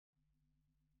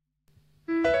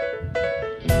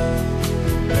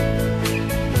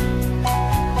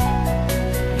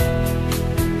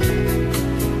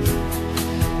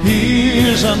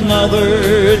Here's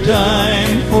another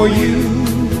dime for you,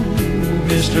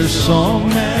 Mr.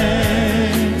 Songman.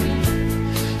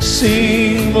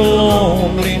 Sing the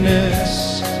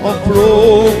loneliness of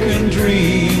broken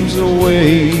dreams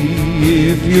away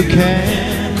if you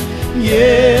can.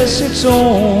 Yes, it's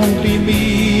only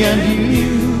me and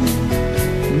you,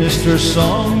 Mr.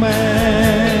 Songman.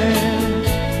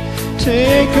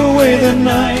 Take away the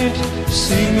night,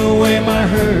 sing away my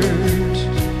hurt,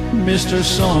 Mr.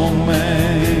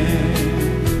 Songman.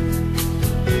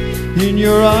 In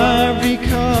your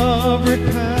ivory-covered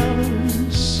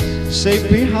palace, safe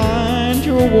behind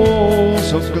your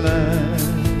walls of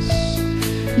glass,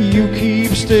 you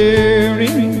keep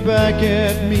staring back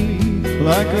at me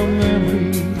like a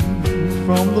memory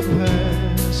from the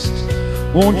past.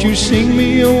 Won't you sing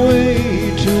me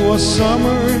away to a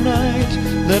summer night?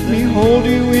 Let me hold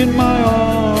you in my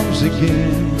arms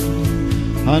again.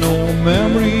 I know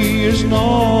memory is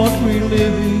not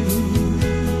reliving,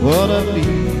 but at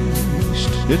least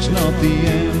it's not the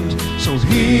end. So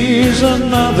here's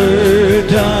another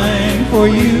dime for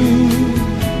you,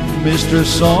 Mr.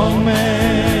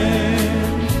 Songman.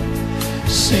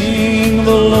 Sing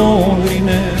the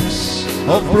loneliness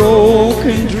of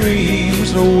broken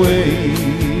dreams away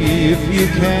if you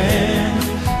can.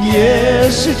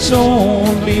 Yes, it's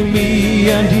only me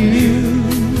and you,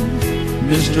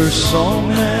 Mr.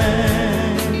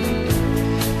 Songman.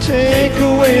 Take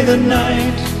away the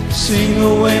night, sing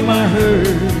away my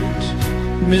hurt,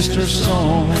 Mr.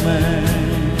 Songman.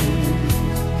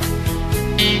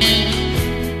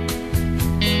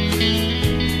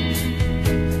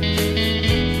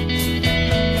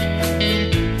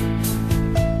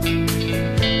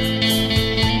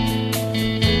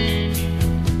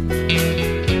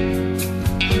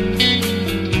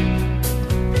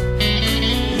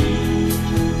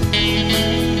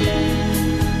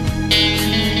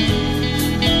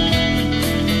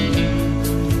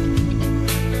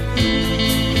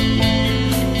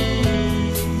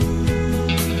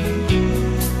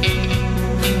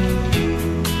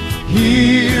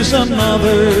 Here's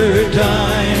another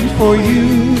dime for you,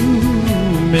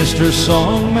 Mr.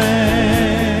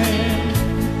 Songman.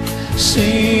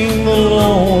 Sing the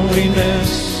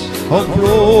loneliness of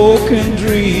broken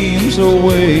dreams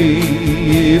away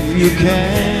if you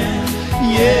can.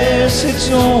 Yes, it's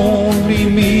only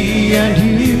me and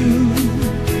you,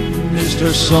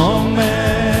 Mr.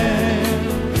 Songman.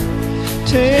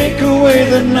 Take away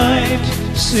the night,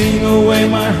 sing away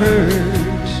my hurt,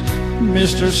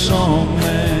 Mr.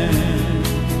 Songman.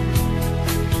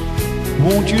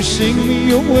 Won't you sing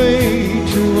me away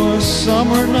to a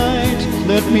summer night?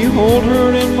 Let me hold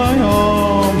her in my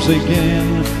arms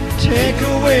again. Take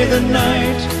away the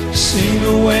night, sing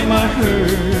away my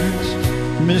hurt,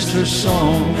 Mr.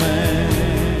 Songman.